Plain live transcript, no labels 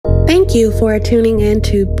Thank you for tuning in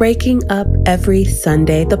to Breaking Up Every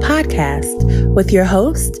Sunday, the podcast, with your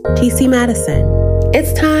host, TC Madison.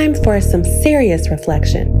 It's time for some serious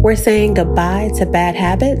reflection. We're saying goodbye to bad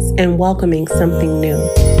habits and welcoming something new.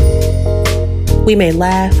 We may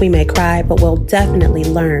laugh, we may cry, but we'll definitely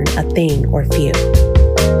learn a thing or few.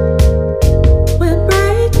 We're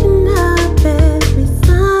breaking up every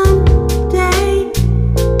Sunday.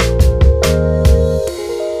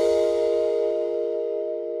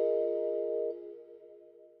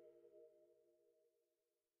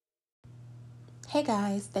 Hey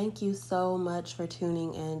guys, thank you so much for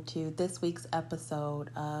tuning in to this week's episode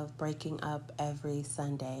of Breaking Up Every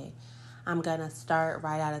Sunday. I'm going to start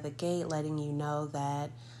right out of the gate letting you know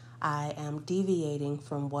that I am deviating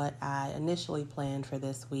from what I initially planned for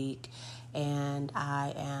this week, and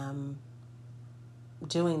I am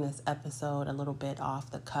doing this episode a little bit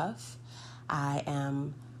off the cuff. I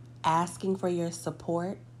am asking for your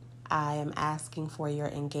support. I am asking for your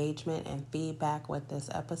engagement and feedback with this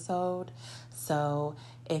episode. So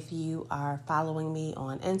if you are following me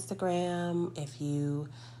on Instagram, if you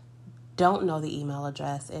don't know the email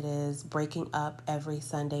address, it is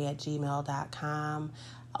breakingupeverysunday@gmail.com,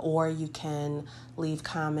 or you can leave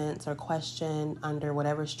comments or question under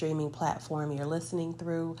whatever streaming platform you're listening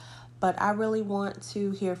through. But I really want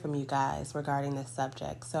to hear from you guys regarding this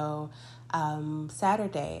subject. So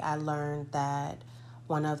Saturday, I learned that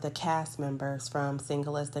one of the cast members from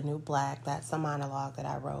Single is the New Black, that's a monologue that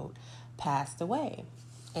I wrote, passed away.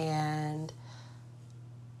 And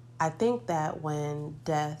I think that when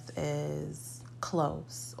death is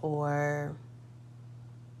close or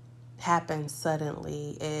happens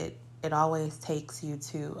suddenly, it always takes you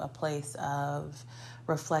to a place of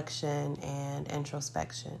reflection and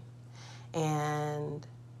introspection. And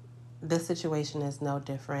this situation is no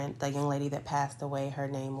different. The young lady that passed away, her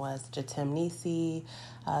name was Jatim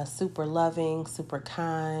super loving, super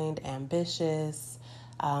kind, ambitious,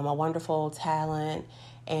 a wonderful talent,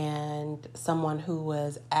 and someone who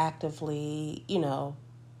was actively,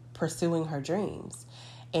 pursuing her dreams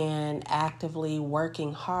and actively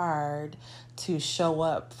working hard to show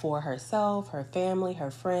up for herself, her family, her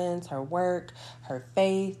friends, her work, her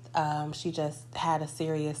faith. She just had a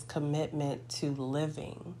serious commitment to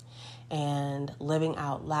living and living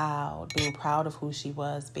out loud, being proud of who she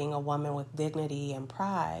was, being a woman with dignity and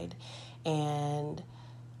pride. And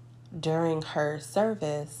during her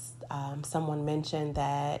service, someone mentioned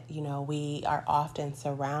that, we are often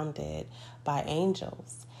surrounded by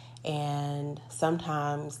angels. And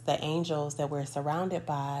sometimes the angels that we're surrounded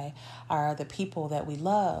by are the people that we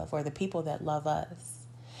love or the people that love us.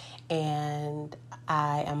 And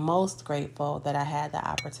I am most grateful that I had the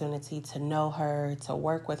opportunity to know her, to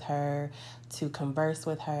work with her, to converse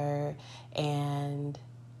with her, and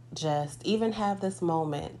just even have this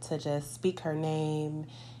moment to just speak her name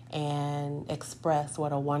and express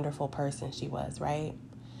what a wonderful person she was, right?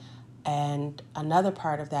 And another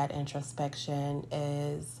part of that introspection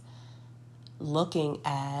is looking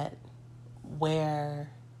at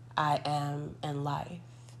where I am in life.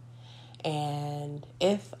 And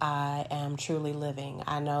if I am truly living,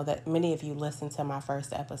 I know that many of you listened to my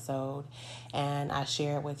first episode and I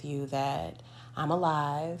shared with you that I'm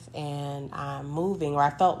alive and I'm moving, or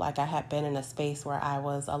I felt like I had been in a space where I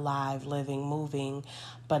was alive, living, moving,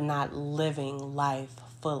 but not living life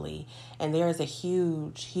fully. And there is a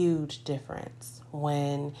huge, huge difference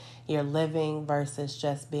when you're living versus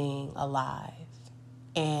just being alive.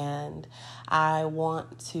 And I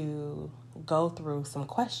want to go through some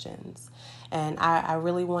questions, and I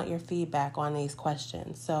really want your feedback on these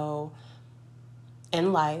questions. So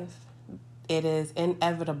in life, it is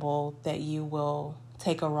inevitable that you will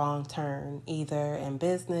take a wrong turn, either in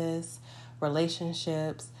business,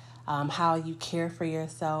 relationships, how you care for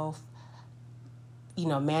yourself,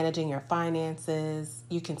 managing your finances.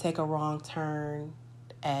 You can take a wrong turn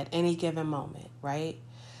at any given moment, right?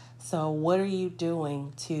 So what are you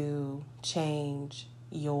doing to change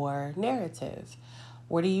your narrative?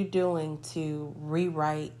 What are you doing to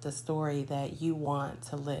rewrite the story that you want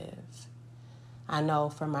to live? I know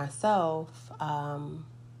for myself,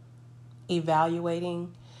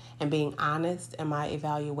 evaluating and being honest in my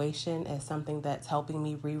evaluation is something that's helping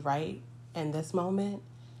me rewrite in this moment.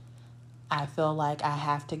 I feel like I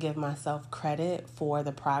have to give myself credit for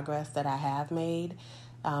the progress that I have made.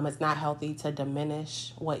 It's not healthy to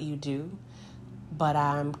diminish what you do, but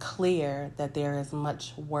I'm clear that there is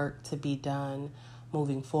much work to be done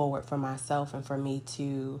moving forward for myself and for me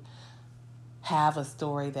to have a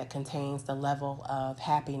story that contains the level of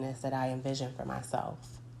happiness that I envision for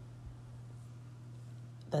myself.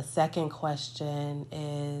 The second question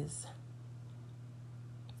is,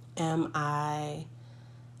 Am I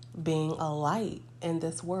being a light in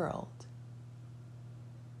this world?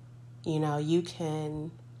 You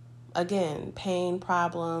can, again, pain,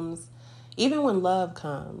 problems, even when love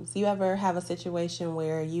comes. You ever have a situation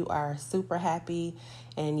where you are super happy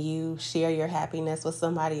and you share your happiness with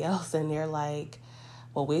somebody else and they're like,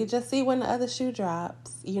 well, we just see when the other shoe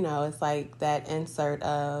drops. It's like that insert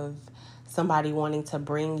of somebody wanting to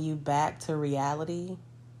bring you back to reality.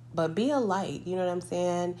 But be a light, you know what I'm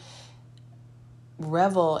saying?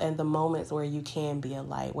 Revel in the moments where you can be a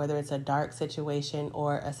light, whether it's a dark situation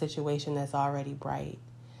or a situation that's already bright.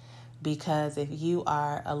 Because if you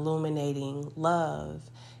are illuminating love,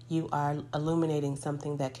 you are illuminating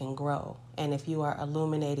something that can grow. And if you are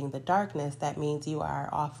illuminating the darkness, that means you are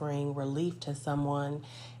offering relief to someone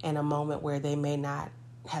in a moment where they may not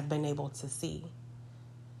have been able to see.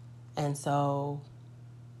 And so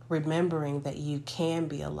remembering that you can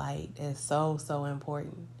be a light is so, so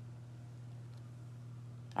important.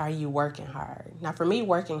 Are you working hard? Now, for me,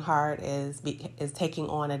 working hard is taking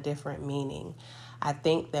on a different meaning. I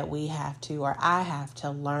think that I have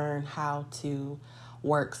to learn how to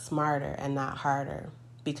work smarter and not harder.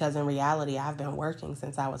 Because in reality, I've been working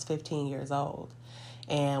since I was 15 years old.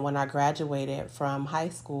 And when I graduated from high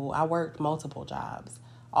school, I worked multiple jobs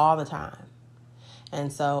all the time.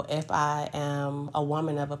 And so if I am a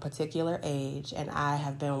woman of a particular age and I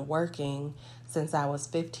have been working since I was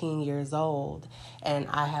 15 years old and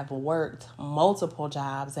I have worked multiple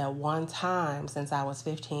jobs at one time since I was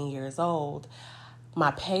 15 years old,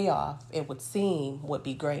 my payoff, it would seem, would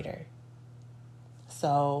be greater.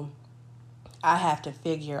 So I have to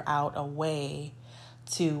figure out a way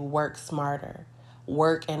to work smarter,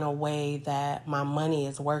 work in a way that my money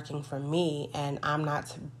is working for me and I'm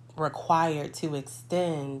not required to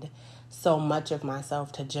extend so much of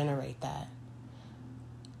myself to generate that.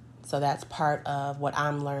 So that's part of what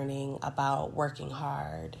I'm learning about working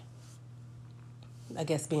hard. I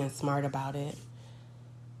guess being smart about it.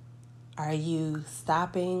 Are you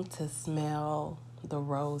stopping to smell the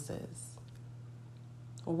roses?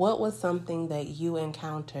 What was something that you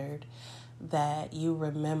encountered, that you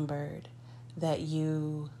remembered, that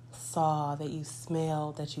you saw, that you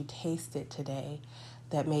smelled, that you tasted today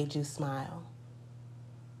that made you smile?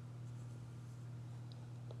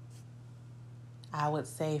 I would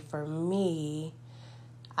say for me,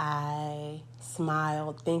 I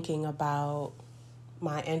smiled thinking about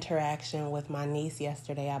my interaction with my niece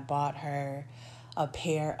yesterday. I bought her a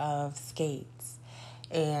pair of skates,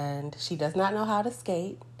 and she does not know how to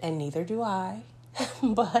skate, and neither do I,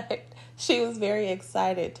 but she was very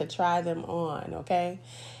excited to try them on, okay?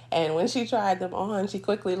 And when she tried them on, she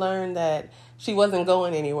quickly learned that she wasn't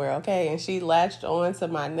going anywhere, okay? And she latched onto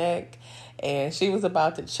my neck, and she was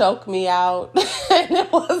about to choke me out. And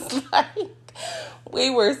it was like we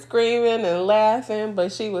were screaming and laughing,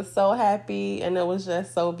 but she was so happy. And it was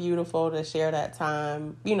just so beautiful to share that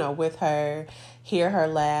time, with her, hear her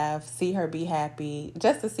laugh, see her be happy,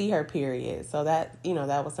 just to see her, period. So that,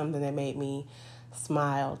 that was something that made me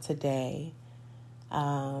smile today.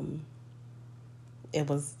 It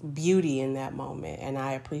was beauty in that moment, and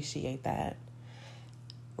I appreciate that.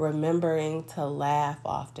 Remembering to laugh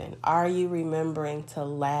often. Are you remembering to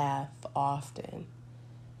laugh often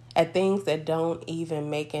at things that don't even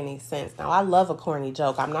make any sense? Now, I love a corny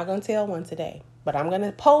joke. I'm not going to tell one today, but I'm going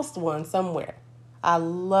to post one somewhere. I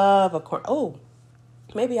love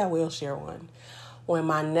maybe I will share one. When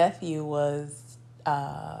my nephew was,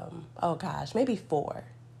 maybe 4,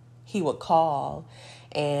 he would call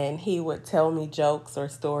and he would tell me jokes or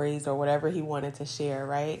stories or whatever he wanted to share,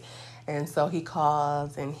 right? And so he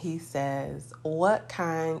calls and he says, "What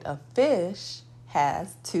kind of fish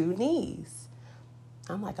has 2 knees?"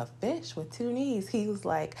 I'm like, "A fish with 2 knees?" He was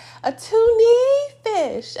like, "A 2-knee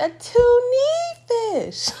fish, a 2-knee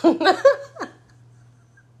fish."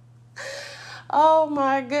 Oh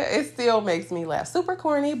my God. It still makes me laugh. Super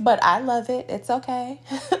corny, but I love it. It's okay.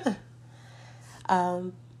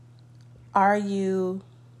 Are you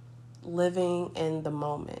living in the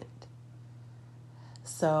moment?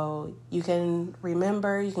 So you can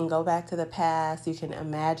remember, you can go back to the past, you can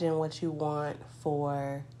imagine what you want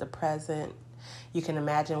for the present, you can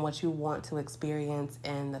imagine what you want to experience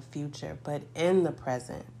in the future, but in the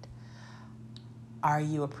present, are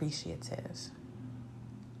you appreciative?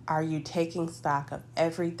 Are you taking stock of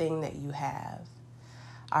everything that you have?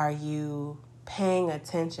 Are you paying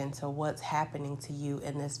attention to what's happening to you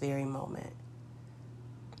in this very moment?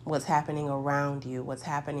 What's happening around you? What's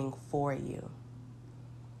happening for you?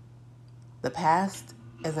 The past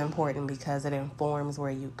is important because it informs where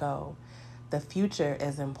you go. The future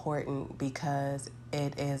is important because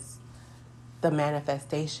it is the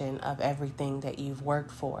manifestation of everything that you've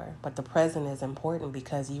worked for. But the present is important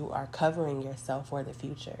because you are covering yourself for the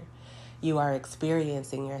future. You are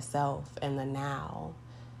experiencing yourself in the now.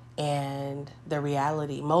 And the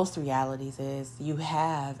reality, most realities, is you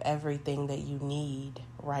have everything that you need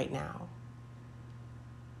right now.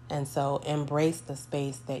 And so embrace the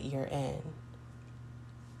space that you're in.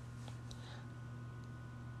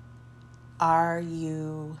 Are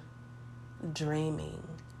you dreaming?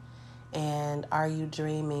 And are you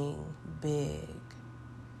dreaming big?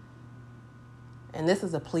 And this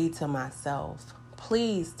is a plea to myself.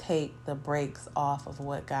 Please take the brakes off of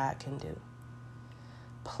what God can do.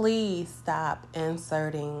 Please stop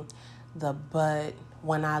inserting the but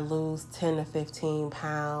when I lose 10 to 15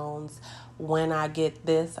 pounds, when I get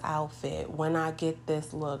this outfit, when I get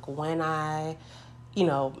this look, when I,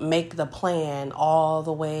 make the plan all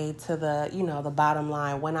the way to the, the bottom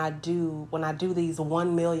line, when I do these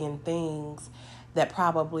 1 million things that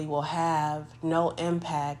probably will have no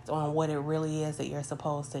impact on what it really is that you're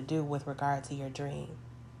supposed to do with regard to your dream.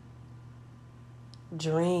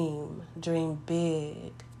 Dream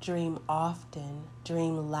big, dream often,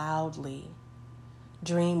 dream loudly,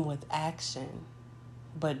 dream with action,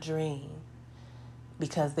 but dream,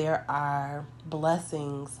 because there are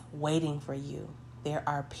blessings waiting for you. There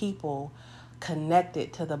are people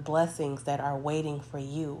connected to the blessings that are waiting for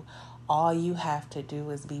you. All you have to do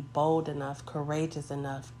is be bold enough, courageous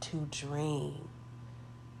enough to dream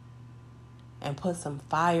and put some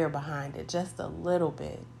fire behind it, just a little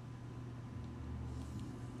bit.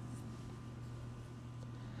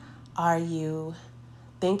 Are you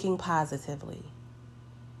thinking positively,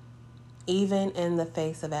 even in the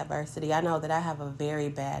face of adversity? I know that I have a very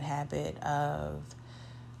bad habit of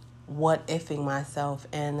what-ifing myself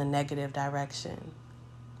in the negative direction.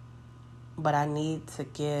 But I need to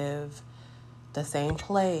give the same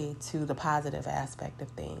play to the positive aspect of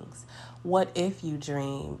things. What if you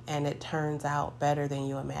dream and it turns out better than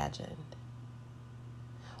you imagined?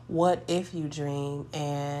 What if you dream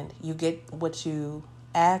and you get what you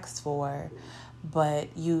asked for, but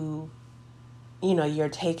you're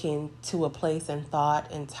taken to a place in thought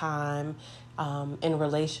and time, in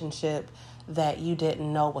relationship that you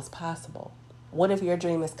didn't know was possible? What if your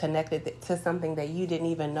dream is connected to something that you didn't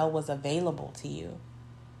even know was available to you?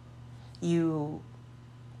 You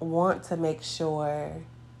want to make sure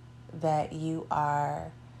that you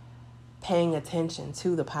are paying attention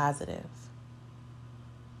to the positive.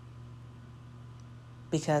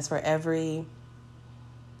 Because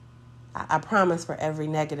I promise, for every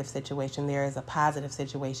negative situation, there is a positive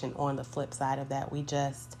situation on the flip side of that. We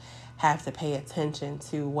just have to pay attention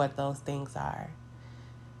to what those things are.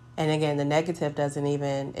 And again, the negative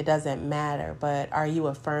doesn't matter, but are you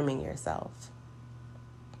affirming yourself?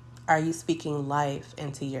 Are you speaking life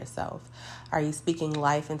into yourself? Are you speaking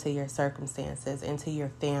life into your circumstances, into your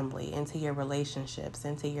family, into your relationships,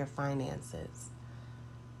 into your finances?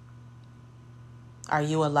 Are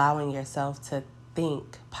you allowing yourself to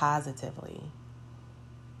think positively?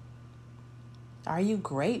 Are you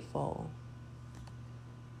grateful?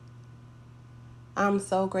 I'm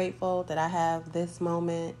so grateful that I have this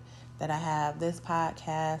moment, that I have this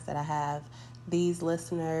podcast, that I have these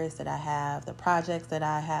listeners, that I have the projects that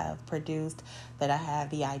I have produced, that I have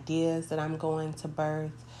the ideas that I'm going to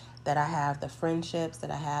birth, that I have the friendships,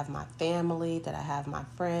 that I have my family, that I have my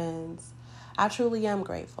friends. I truly am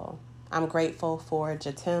grateful. I'm grateful for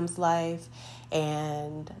Jatim's life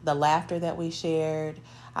and the laughter that we shared.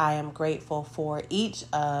 I am grateful for each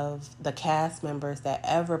of the cast members that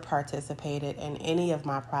ever participated in any of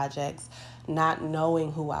my projects, not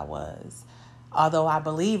knowing who I was. Although I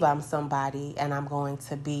believe I'm somebody and I'm going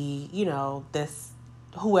to be, this,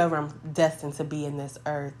 whoever I'm destined to be in this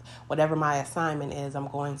earth, whatever my assignment is, I'm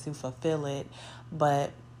going to fulfill it.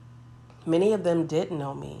 But many of them didn't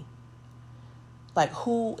know me. Like,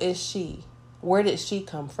 who is she? Where did she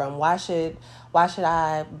come from? Why should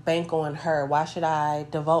I bank on her? Why should I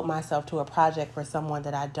devote myself to a project for someone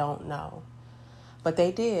that I don't know? But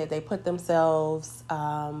they did. They put themselves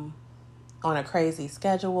on a crazy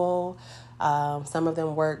schedule. Some of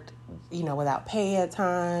them worked, without pay at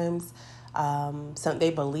times.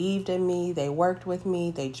 They believed in me. They worked with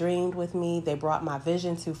me. They dreamed with me. They brought my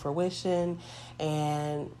vision to fruition.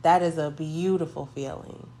 And that is a beautiful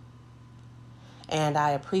feeling. And I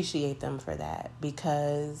appreciate them for that,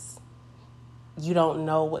 because you don't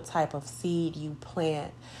know what type of seed you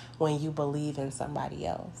plant when you believe in somebody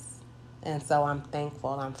else. And so I'm thankful.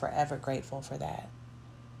 I'm forever grateful for that.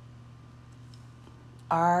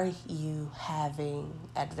 Are you having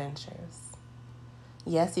adventures?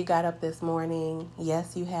 Yes, you got up this morning.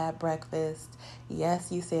 Yes, you had breakfast.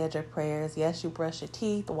 Yes, you said your prayers. Yes, you brushed your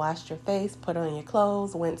teeth, washed your face, put on your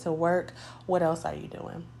clothes, went to work. What else are you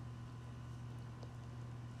doing?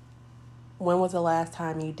 When was the last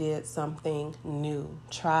time you did something new,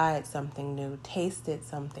 tried something new, tasted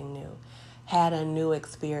something new, had a new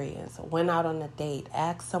experience, went out on a date,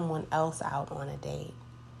 asked someone else out on a date,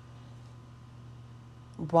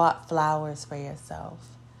 bought flowers for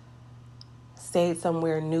yourself, stayed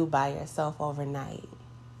somewhere new by yourself overnight?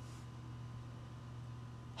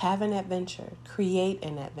 Have an adventure. Create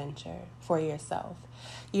an adventure for yourself.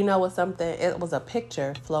 You know, it was a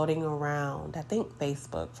picture floating around, I think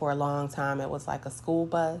Facebook for a long time. It was like a school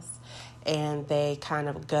bus, and they kind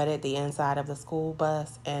of gutted the inside of the school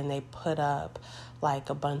bus and they put up like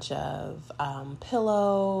a bunch of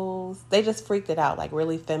pillows. They just freaked it out, like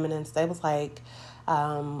really feminine. It was like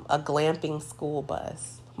a glamping school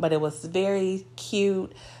bus, but it was very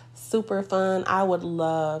cute, super fun. I would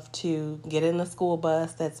love to get in a school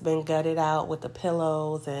bus that's been gutted out with the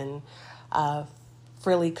pillows and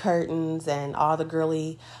frilly curtains and all the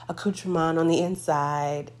girly accoutrement on the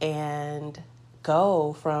inside and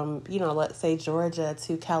go from, let's say Georgia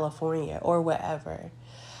to California or wherever.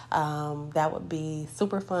 That would be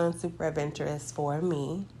super fun, super adventurous for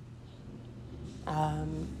me.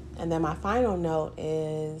 And then my final note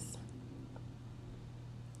is,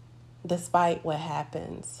 despite what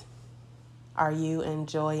happens, are you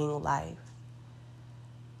enjoying life?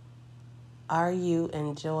 Are you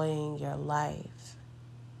enjoying your life?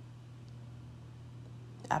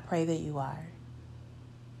 I pray that you are.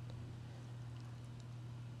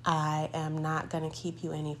 I am not going to keep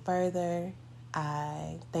you any further.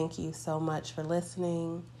 I thank you so much for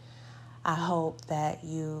listening. I hope that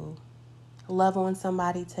you love on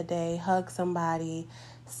somebody today, hug somebody,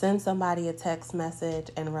 send somebody a text message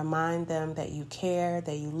and remind them that you care,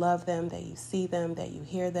 that you love them, that you see them, that you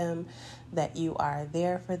hear them, that you are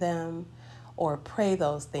there for them, or pray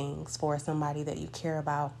those things for somebody that you care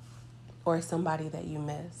about or somebody that you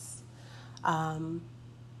miss.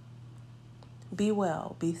 Be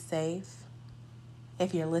well, be safe.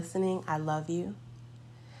 If you're listening, I love you,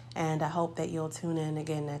 and I hope that you'll tune in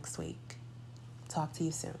again next week. Talk to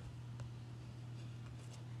you soon.